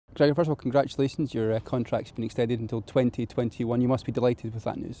Gregor, first of all, congratulations. Your contract's been extended until 2021. You must be delighted with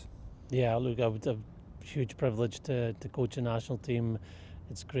that news. Yeah, look, it's a huge privilege to coach a national team.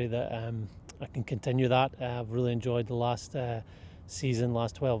 It's great that I can continue that. I've really enjoyed the last season,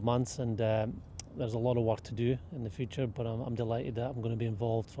 last 12 months, and there's a lot of work to do in the future, but I'm delighted that I'm going to be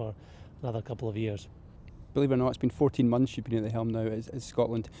involved for another couple of years. Believe it or not, it's been 14 months you've been at the helm now as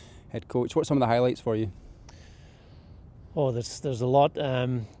Scotland head coach. What's some of the highlights for you? Oh, there's a lot.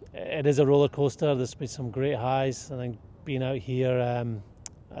 It is a roller coaster. There's been some great highs. I think being out here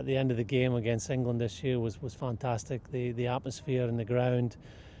at the end of the game against England this year was fantastic. The atmosphere in the ground,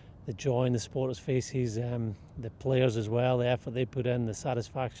 the joy in the supporters' faces, the players as well, the effort they put in, the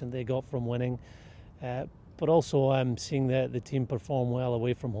satisfaction they got from winning, but also seeing the team perform well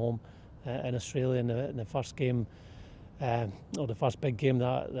away from home in Australia in the first game. Or the first big game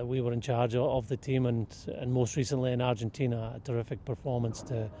that we were in charge of the team, and most recently in Argentina, a terrific performance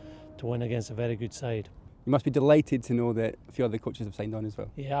to win against a very good side. You must be delighted to know that a few other coaches have signed on as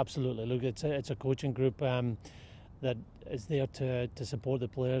well. Yeah, absolutely. Look, it's a coaching group that is there to support the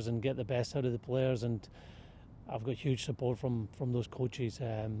players and get the best out of the players, and I've got huge support from those coaches.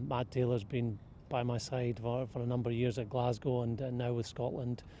 Matt Taylor's been by my side for a number of years at Glasgow and now with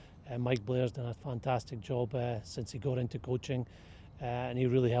Scotland. Mike Blair's done a fantastic job since he got into coaching, and he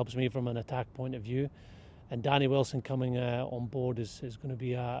really helps me from an attack point of view. And Danny Wilson coming on board is going to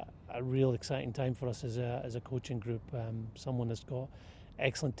be a real exciting time for us as a coaching group. Someone that's got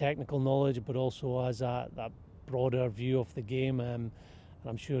excellent technical knowledge, but also has that broader view of the game, and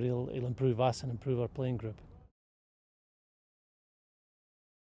I'm sure he'll improve us and improve our playing group.